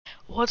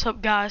What's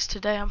up, guys?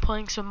 Today I'm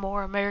playing some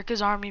more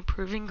America's Army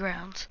Proving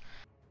Grounds,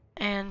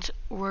 and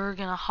we're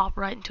gonna hop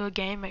right into a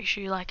game. Make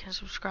sure you like and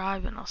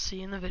subscribe, and I'll see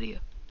you in the video.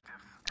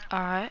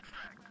 Alright,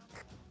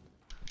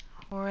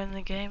 we're in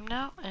the game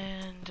now,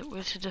 and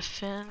we're to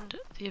defend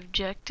the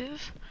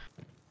objective.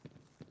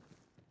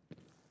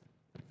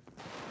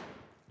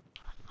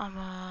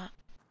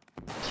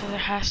 So there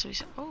has to be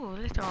some. Oh,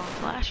 they're throwing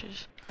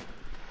flashes.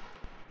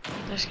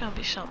 There's gonna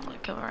be something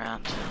like come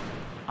around.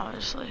 Oh,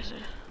 this laser.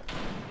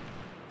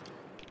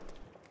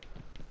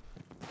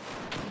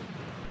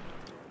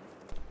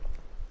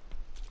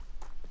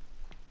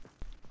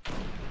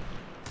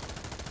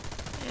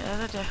 Yeah,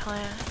 they're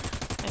definitely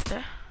right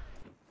there.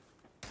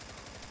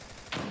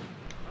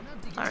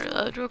 I'll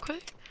reload real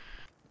quick.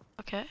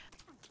 Okay.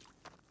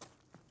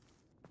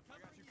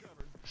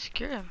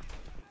 Secure him.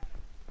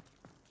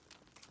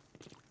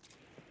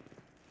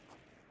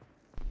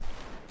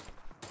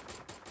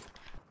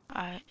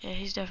 Alright, yeah,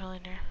 he's definitely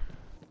in there.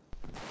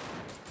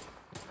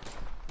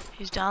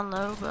 He's down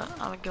low, but I'm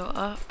gonna go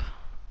up.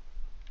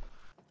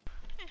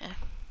 Yeah,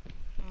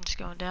 I'm just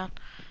going down.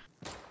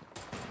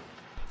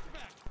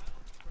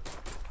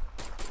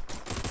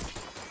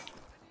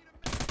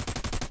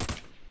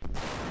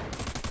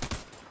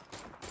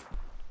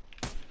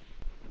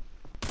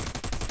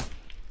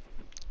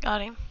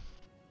 Got him.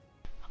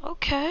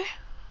 Okay.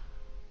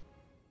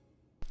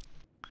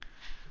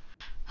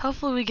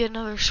 Hopefully we get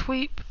another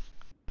sweep.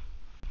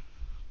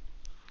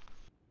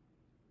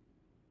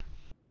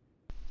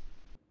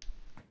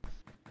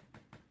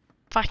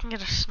 If I can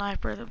get a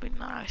sniper, that'd be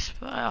nice,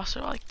 but I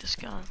also like this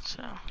gun,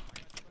 so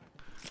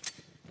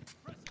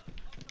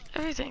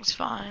everything's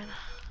fine.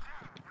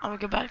 I'm gonna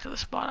go back to the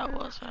spot I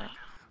was at.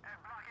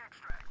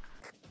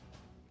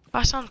 If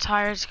I sound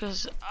tired, it's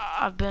because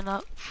I've been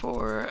up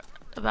for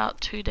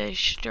about 2 days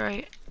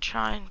straight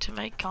trying to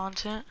make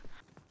content,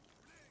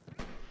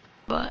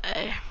 but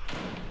hey,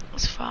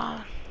 it's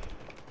fine.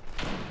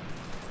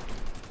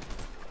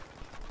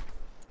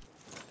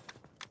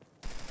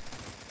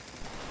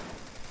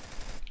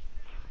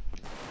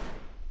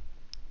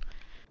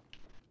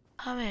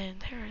 I mean,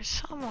 there is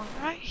someone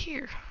right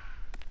here.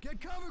 Get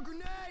cover,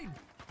 grenade!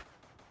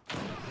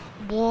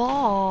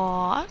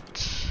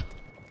 What?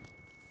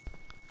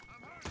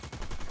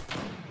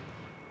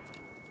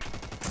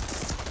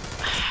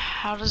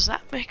 How does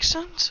that make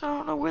sense? I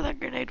don't know where that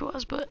grenade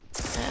was, but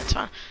yeah, it's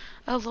fine.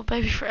 Oh, little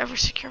baby forever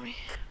secure me.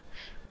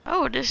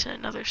 Oh, it is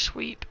another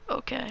sweep.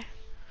 Okay.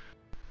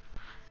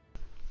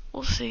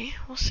 We'll see.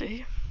 We'll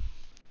see.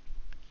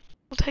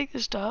 We'll take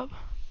this dub.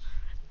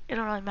 It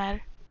don't really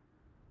matter.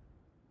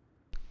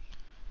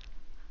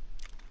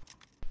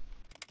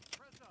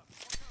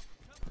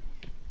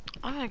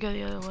 I'm gonna go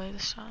the other way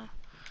this time.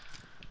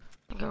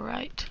 I'm gonna go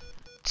right.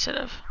 Instead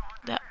of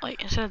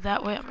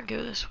that way, I'm gonna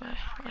go this way.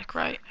 Like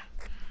right.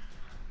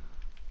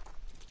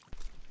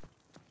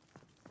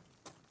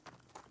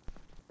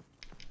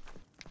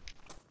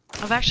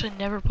 I've actually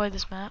never played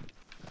this map.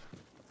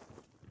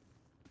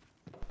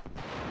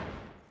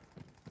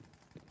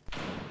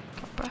 Come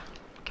on, bruh.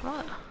 Come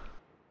on.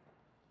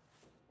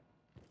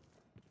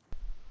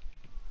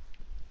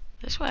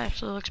 This way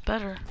actually looks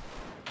better.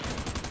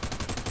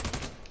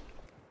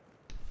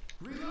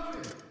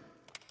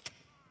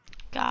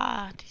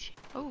 God.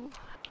 Oh.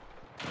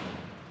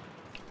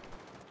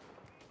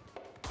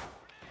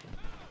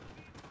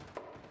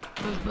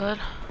 Move, bud.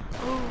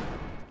 Oh.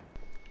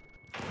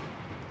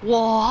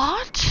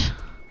 What?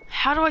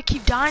 How do I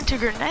keep dying to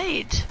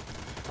grenades?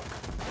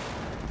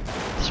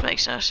 This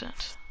makes no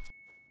sense.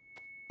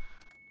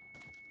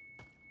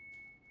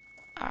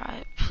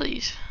 Alright,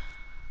 please.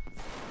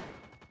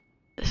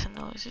 This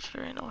noise is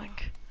very annoying.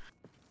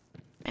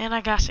 And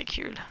I got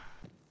secured.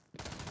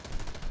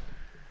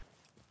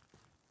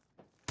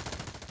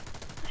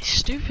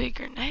 Stupid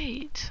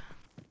grenades.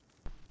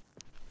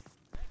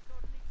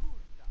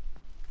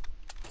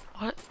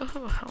 What?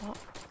 Oh,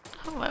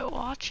 what am I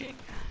watching?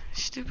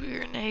 Stupid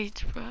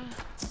grenades, bro.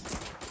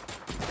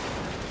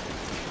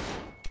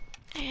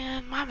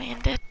 And my man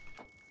dead.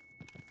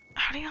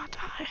 How do you not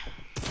die?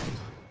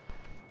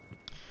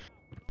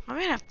 My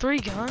man have 3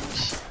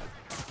 guns.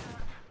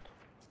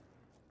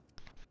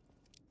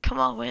 Come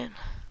on, win.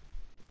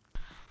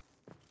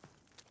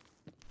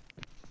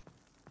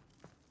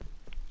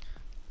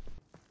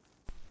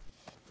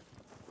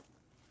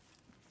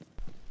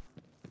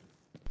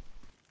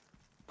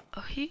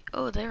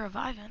 Oh, they're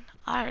reviving.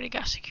 I already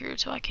got secured,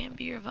 so I can't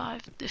be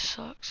revived. This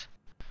sucks.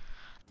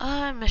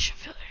 Mission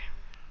failure.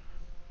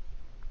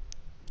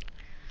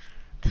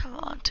 Come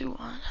on,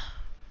 2-1.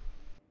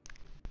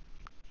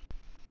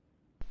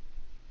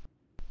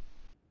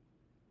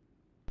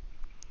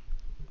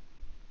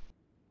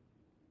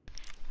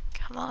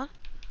 Come on.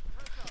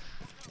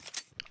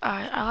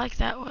 Alright, I like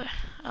that way.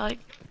 I like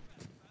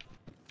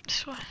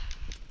this way.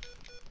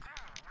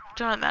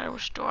 Doesn't matter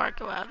which door I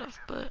go out of,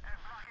 but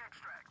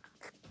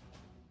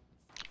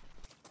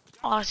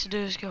all I have to do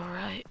is go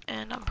right,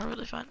 and I'm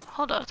perfectly fine.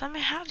 Hold up, I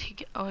mean, how did he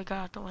get? Oh, he got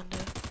out the window.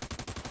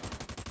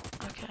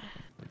 Okay.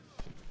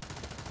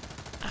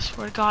 I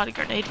swear to God, a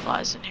grenade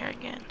flies in here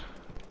again.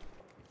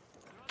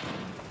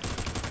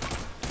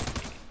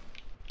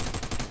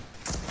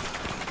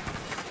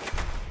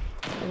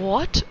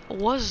 What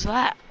was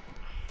that?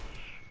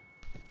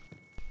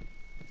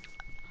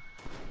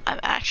 I'm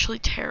actually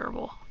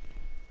terrible.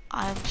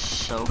 I'm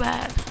so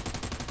bad.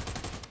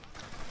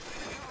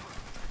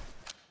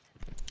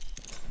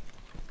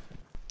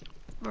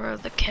 Bro,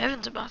 the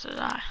Kevin's about to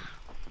die.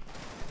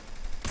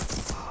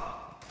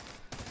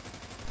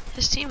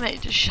 His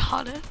teammate just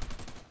shot it.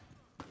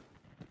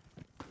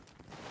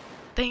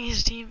 Think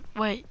his team.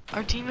 Wait,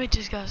 our teammate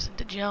just got sent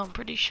to jail. I'm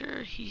pretty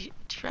sure he's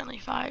friendly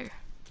fire.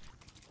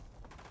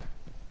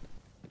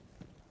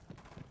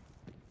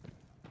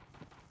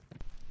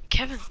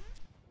 Kevin.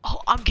 Oh,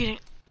 I'm getting.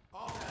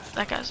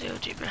 That guy's the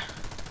OG, bro.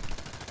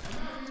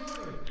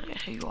 I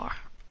get who you are.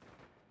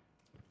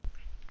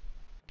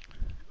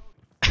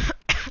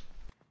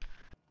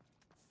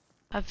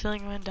 I have a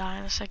feeling I'm gonna die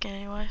in a second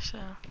anyway, so.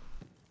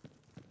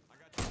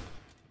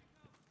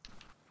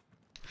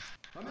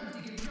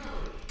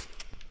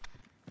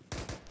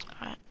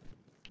 Alright.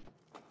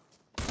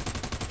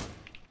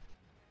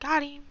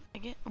 Got him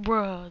again.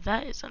 Bro,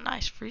 that is a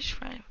nice freeze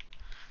frame.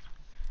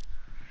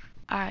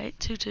 Alright,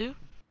 2-2.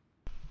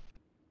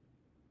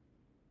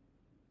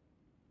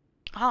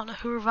 I don't know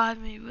who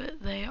revived me,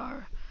 but they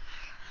are.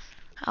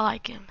 I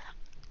like him.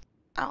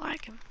 I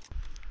like him.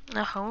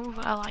 No homo,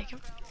 but I like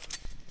him.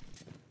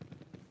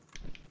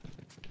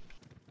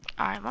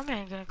 Alright, my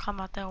man gonna climb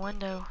out that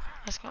window.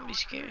 That's gonna be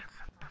scary.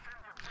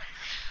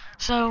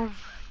 So,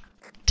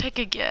 take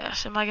a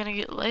guess. Am I gonna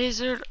get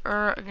lasered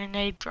or a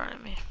grenade thrown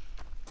at me?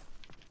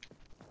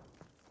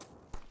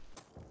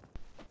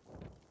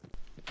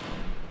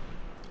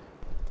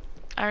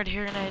 I already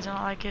hear grenades, I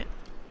don't like it.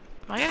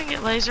 Am I gonna get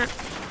lasered?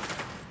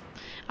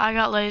 I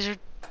got lasered.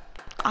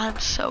 I'm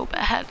so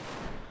bad.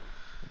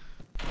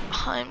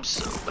 I'm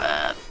so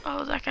bad.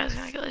 Oh, that guy's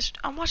gonna get lasered.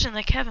 I'm watching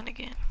the Kevin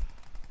again.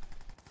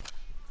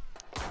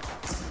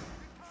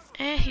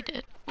 And he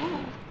did.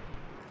 Ooh.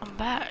 I'm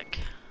back.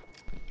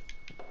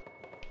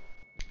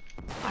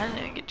 I didn't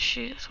even get to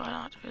shoot, so I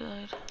don't have to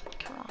reload.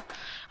 Come on.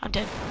 I'm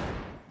dead.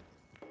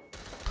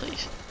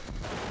 Please.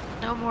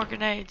 No more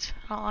grenades.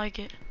 I don't like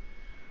it.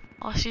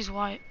 Unless he's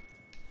white.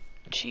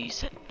 Jeez,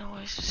 that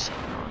noise is so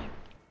annoying.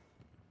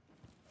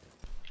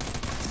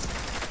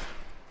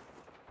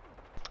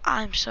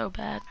 I'm so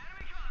bad.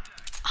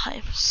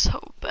 I'm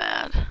so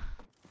bad.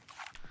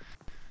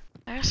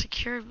 I got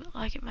secured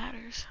like it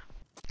matters.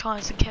 Calling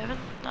it Kevin?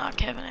 Nah,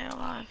 Kevin ain't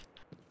alive.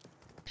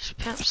 Just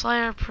Pimp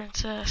Slayer,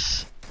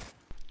 Princess.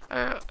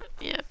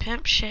 Yeah,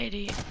 Pimp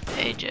Shady,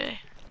 AJ.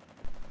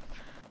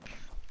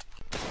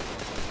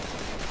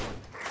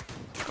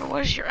 Bro,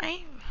 what is your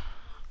aim?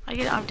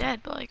 I'm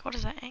dead, but like, what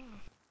is that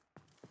aim?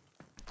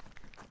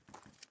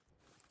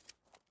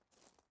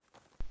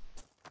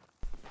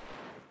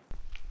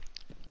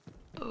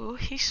 Oh,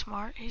 he's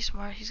smart, he's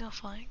gonna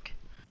flank.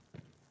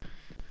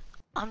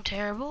 I'm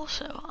terrible,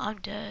 so I'm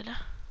dead.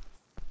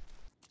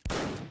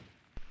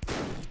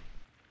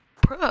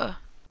 Bruh.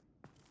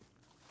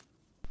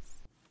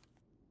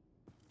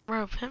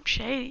 Bro, Pimp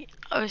Shady.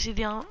 Oh, is he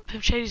the only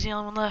Pimp Shady's the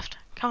only one left.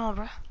 Come on,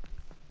 bro.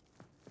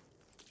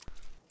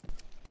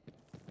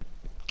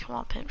 Come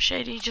on, Pimp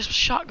Shady. Just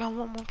shotgun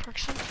one more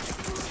person.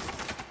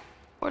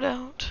 Or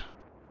don't.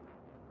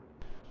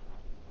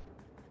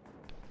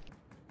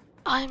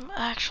 I'm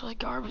actually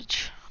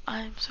garbage.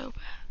 I'm so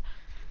bad.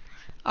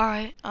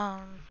 Alright,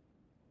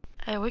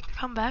 hey, we can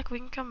come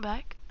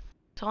back.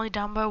 It's only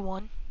down by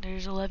 1.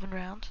 There's 11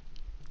 rounds.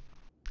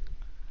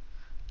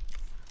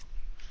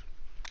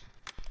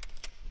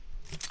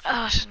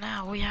 So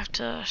now we have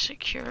to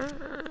secure.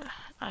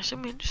 I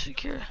assume we have to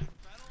secure.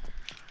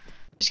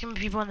 There's gonna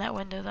be people in that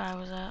window that I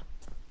was at.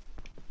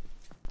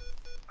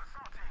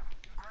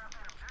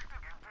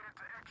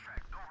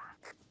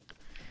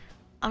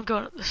 I'm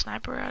going to the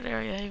sniper out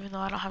area, even though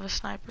I don't have a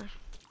sniper.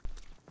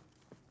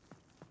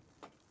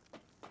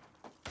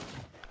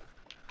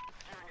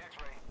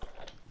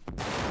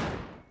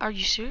 Are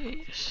you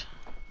serious?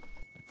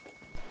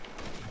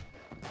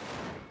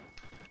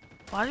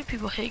 Why do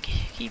people keep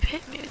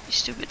hitting me with these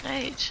stupid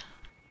nades?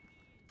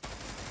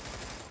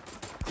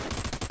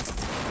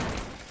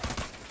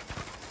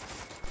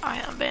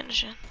 Alright, I'm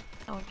bandaging.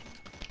 Oh,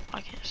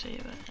 I can't see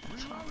it, but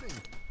that's fine.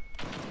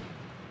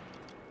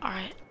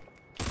 Alright.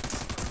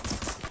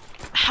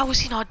 How is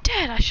he not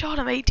dead? I shot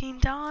him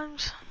 18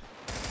 times.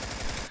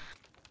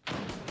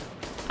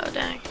 Oh,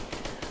 dang.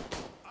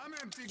 I'm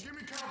empty. Give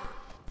me cover.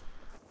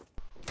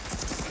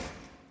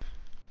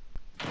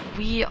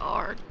 We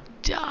are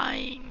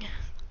dying.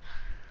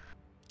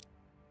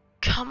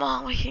 Come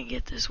on, we can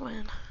get this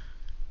win.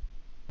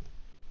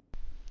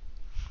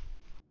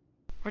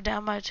 We're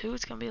down by 2.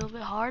 It's gonna be a little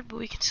bit hard, but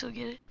we can still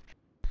get it.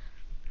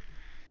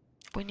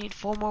 We need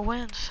 4 more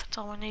wins. That's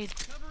all we need.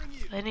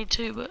 They need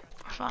 2, but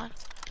we're fine.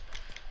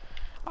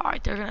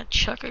 Alright, they're gonna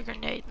chuck a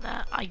grenade in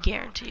that. I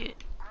guarantee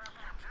it.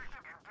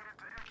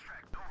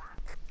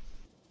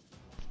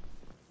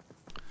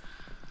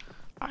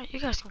 Alright, you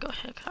guys can go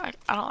ahead.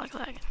 I don't like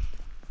lagging.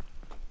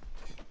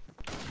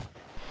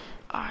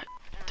 Alright,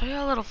 throw you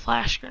a little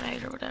flash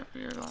grenade or whatever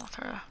you're gonna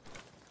throw.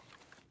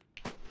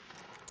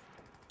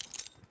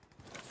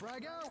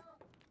 Frag out.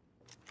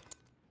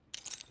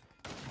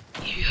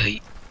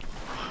 Yeet.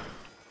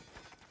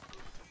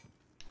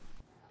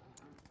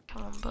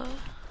 Come on, bud.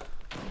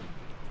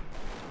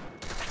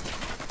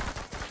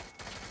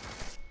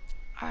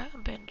 Alright,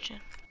 I'm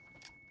bandaging.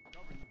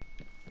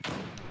 I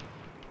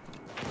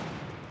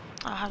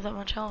don't have that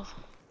much health.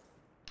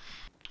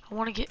 I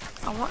want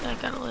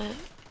that guy to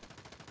live.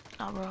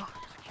 Nah, bro.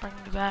 Bring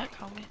you back,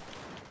 homie.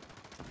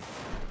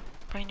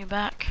 Bring you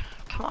back.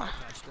 Come on.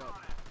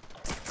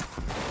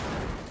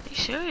 Are you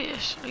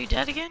serious? Are you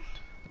dead again?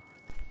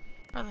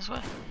 Run this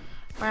way.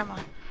 Where am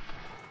I?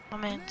 My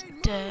man's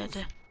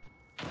dead.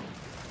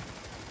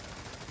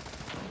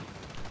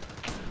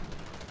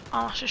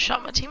 Oh, I just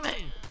shot my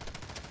teammate.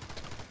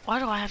 Why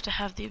do I have to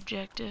have the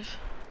objective?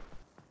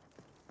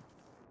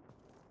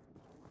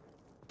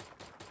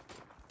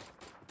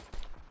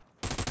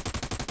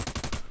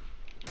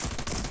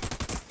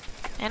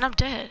 And I'm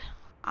dead.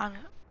 I'm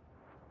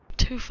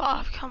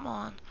 2-5. Come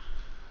on.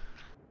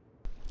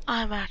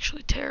 I'm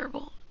actually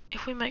terrible.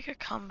 If we make a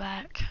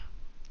comeback,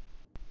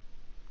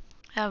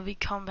 that would be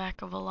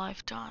comeback of a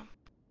lifetime.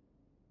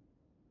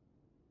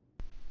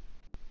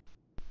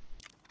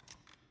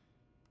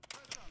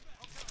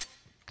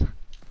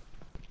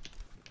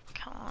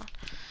 Come on.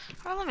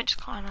 Alright, let me just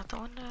climb out the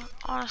window.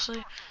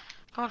 Honestly,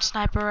 going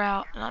sniper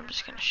out, and I'm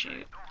just gonna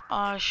shoot. Oh,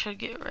 I should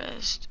get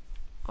rezzed.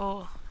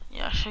 Oh,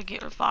 yeah, I should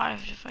get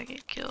revived if I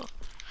get killed.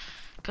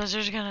 Because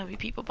there's gonna be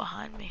people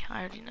behind me. I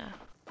already know.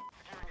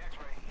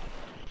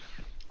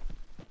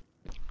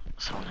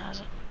 Someone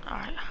has it.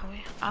 Alright,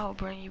 homie. I will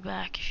bring you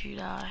back if you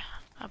die.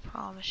 I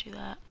promise you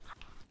that.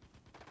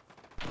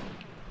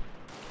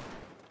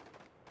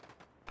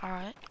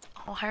 Alright.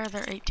 I'll hire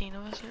there 18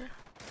 of us here.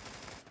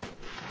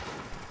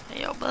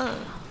 Hey, yo,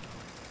 bud.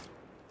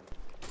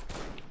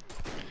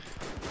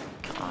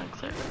 Come on,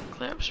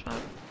 clear up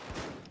smoke.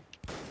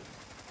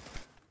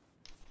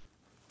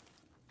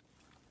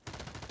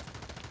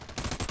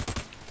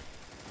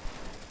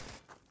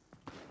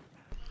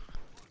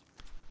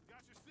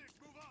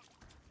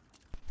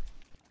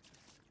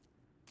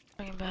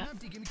 Bring him back.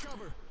 Empty, give me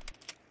cover.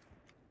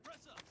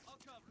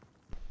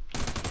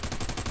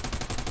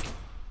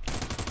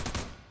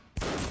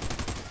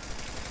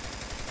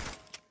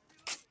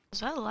 Is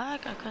that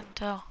lag? I couldn't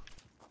tell.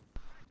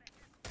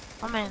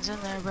 My man's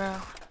in there, bro.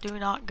 Do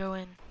not go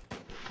in.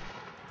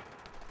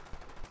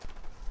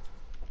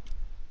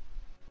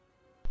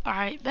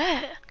 Alright,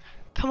 bet.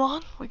 Come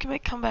on. We can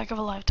make comeback of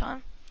a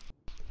lifetime.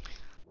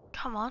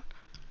 Come on.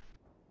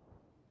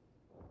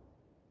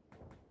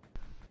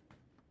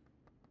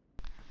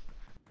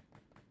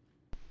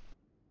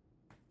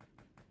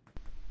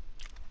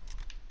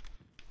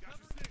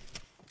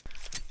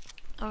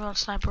 I'm going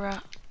sniper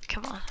out.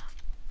 Come on.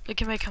 We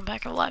can make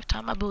comeback of a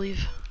lifetime, I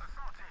believe.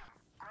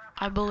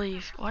 I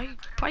believe. Why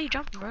are you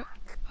jumping, bro?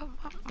 Oh,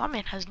 my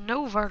man has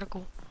no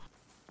vertical.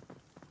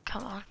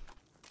 Come on.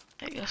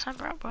 There you go,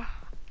 sniper out, bro.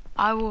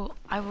 I will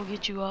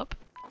get you up.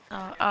 You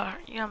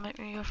gonna make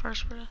me go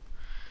first, bro?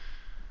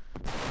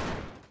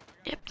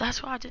 Yep,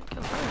 that's why I didn't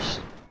go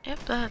first. Yep,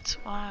 that's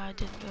why I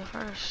didn't go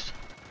first.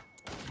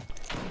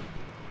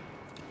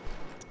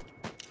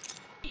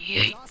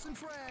 Yeet.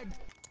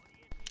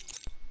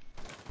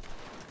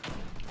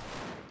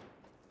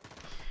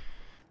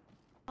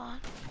 Come on.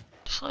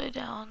 Just lay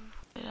down,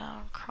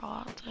 crawl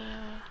out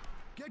there.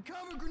 Get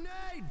cover,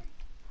 grenade!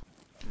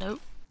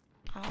 Nope.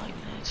 I don't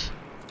like grenades.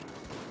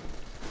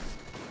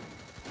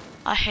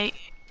 I hate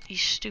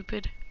these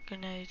stupid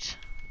grenades.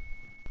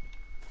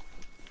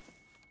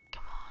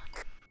 Come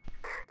on.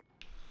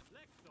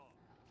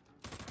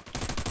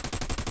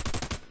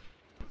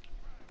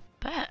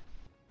 Bet.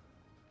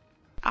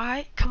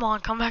 Alright, come on,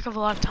 comeback of a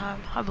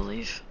lifetime, I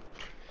believe.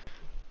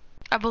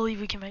 I believe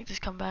we can make this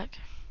comeback.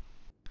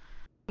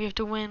 We have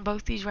to win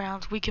both these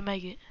rounds. We can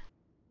make it.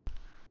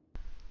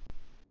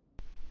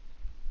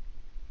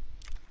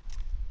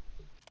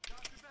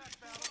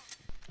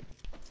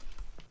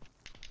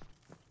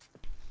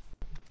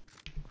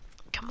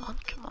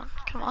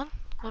 Come on.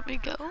 Let me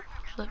go.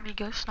 Let me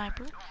go,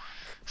 sniper.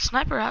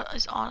 Sniper out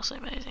is honestly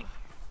amazing.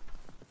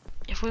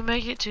 If we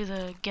make it to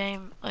the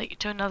game, like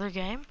to another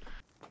game,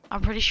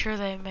 I'm pretty sure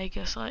they make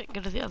us like go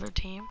to the other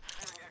team.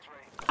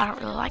 I don't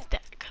really like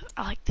that. 'Cause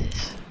I like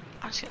this.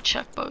 I'm just gonna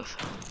chuck both.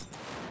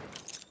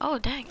 Oh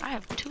dang, I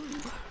have 2.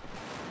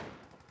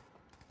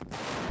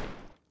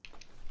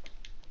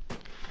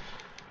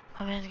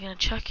 My man's gonna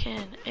chuck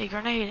in a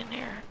grenade in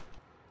there.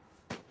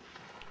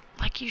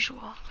 Like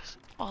usual.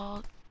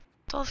 All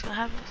that's gonna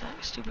happen is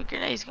that stupid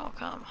grenade's gonna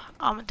come.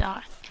 I'm gonna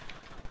die.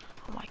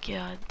 Oh my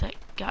god, that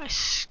guy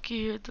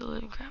scared the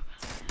living crap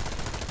out of me.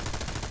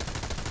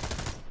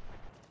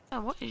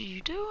 Man, what are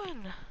you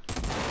doing?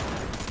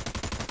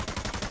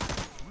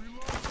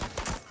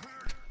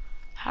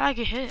 How'd I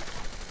get hit?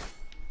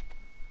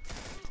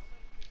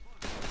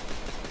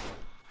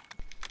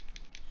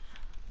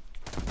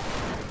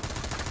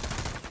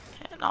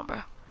 Yeah, nah,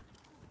 bro.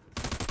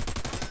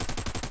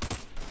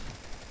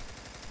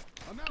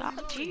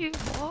 Got you,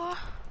 boy.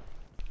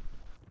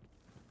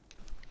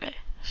 Okay,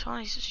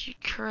 someone needs to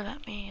secure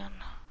that man.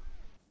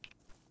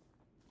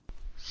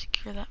 Secure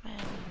secure that man.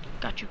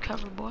 Got you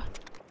covered, boy.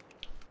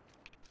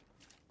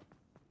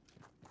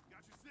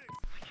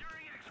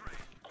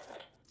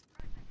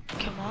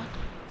 Come on.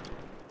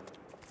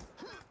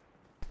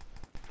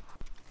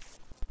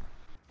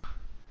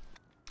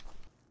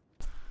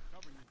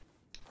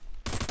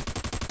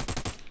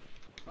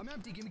 I'm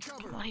empty. Give me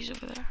cover. Come on, he's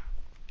over there.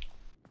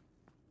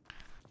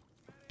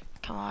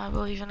 Come on, I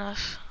believe in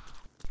us.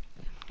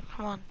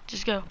 Come on,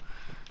 just go.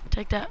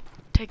 Take that.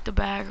 Take the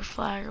bag or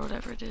flag or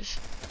whatever it is.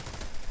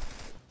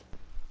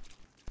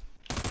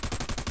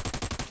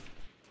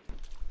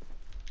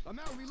 I'm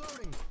out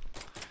reloading.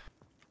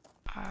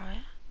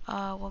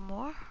 Alright. One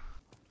more.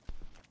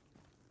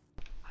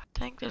 I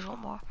think there's one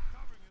more.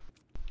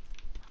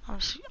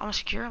 I'm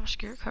secure.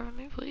 Cover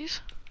me,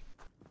 please.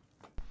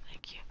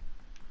 Thank you.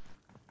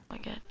 Oh my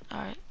god.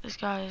 Alright, this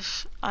guy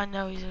is. I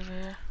know he's over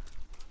here.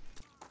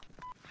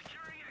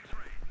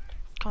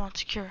 Come on,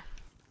 secure.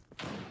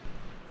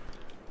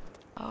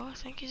 Oh, I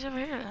think he's over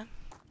here then.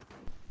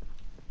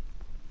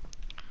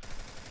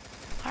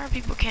 Why are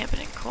people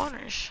camping in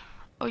corners?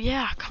 Oh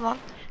yeah, come on.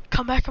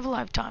 Comeback of a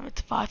lifetime.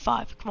 It's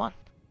 5-5. Come on.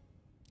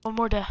 One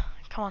more day.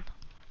 Come on.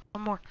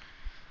 One more.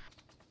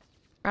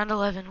 Round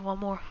 11. One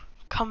more.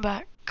 Come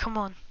back. Come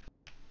on.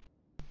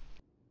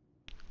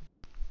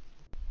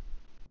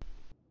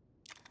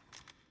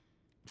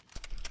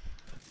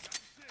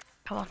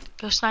 Come on.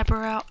 Go sniper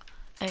route.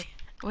 Hey,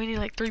 we need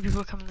like 3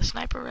 people coming the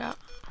sniper route.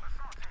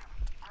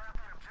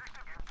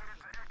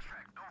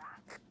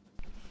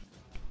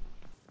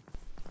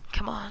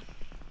 Come on.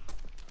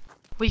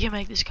 We can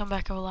make this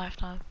comeback of a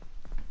lifetime.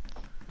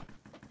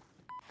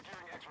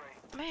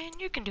 Man,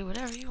 you can do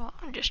whatever you want.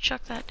 I'm just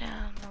chuck that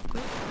down real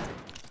quick.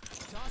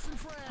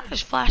 I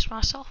just flashed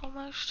myself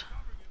almost.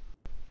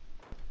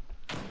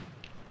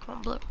 Come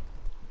on, blue.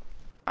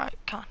 Alright,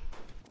 come on.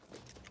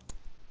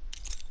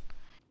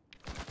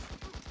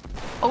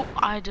 Oh,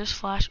 I just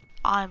flashed.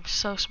 I'm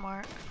so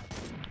smart.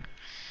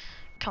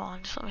 Come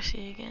on, just let me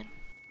see again.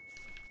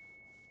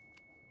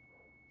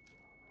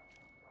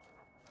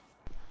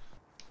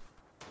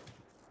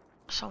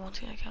 Someone's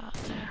gonna come out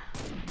there.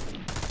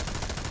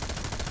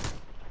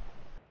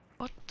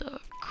 What the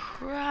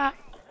crap?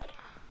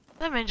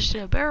 That man just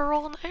did a barrel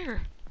roll in the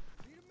air.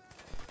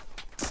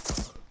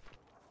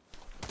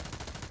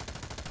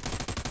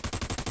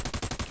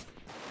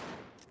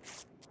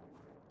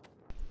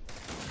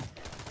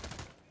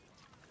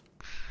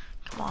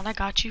 Come on, I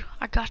got you.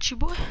 I got you,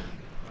 boy. Alright,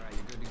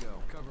 you're good to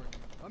go. Cover.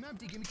 I'm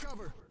empty. Give me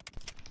cover.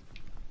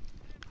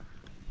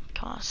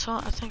 Come on,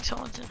 I think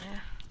someone's in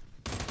here.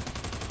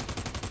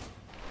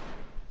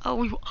 Oh,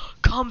 we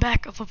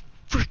comeback of a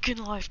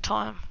freaking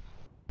lifetime.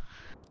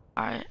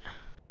 Alright.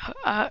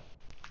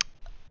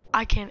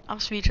 I'm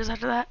speechless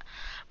after that.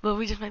 But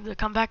we just made the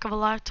comeback of a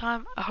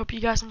lifetime. I hope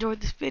you guys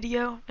enjoyed this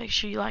video. Make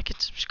sure you like and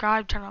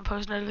subscribe, turn on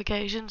post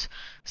notifications,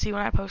 see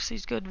when I post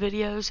these good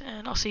videos,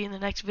 and I'll see you in the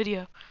next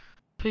video.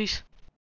 Peace.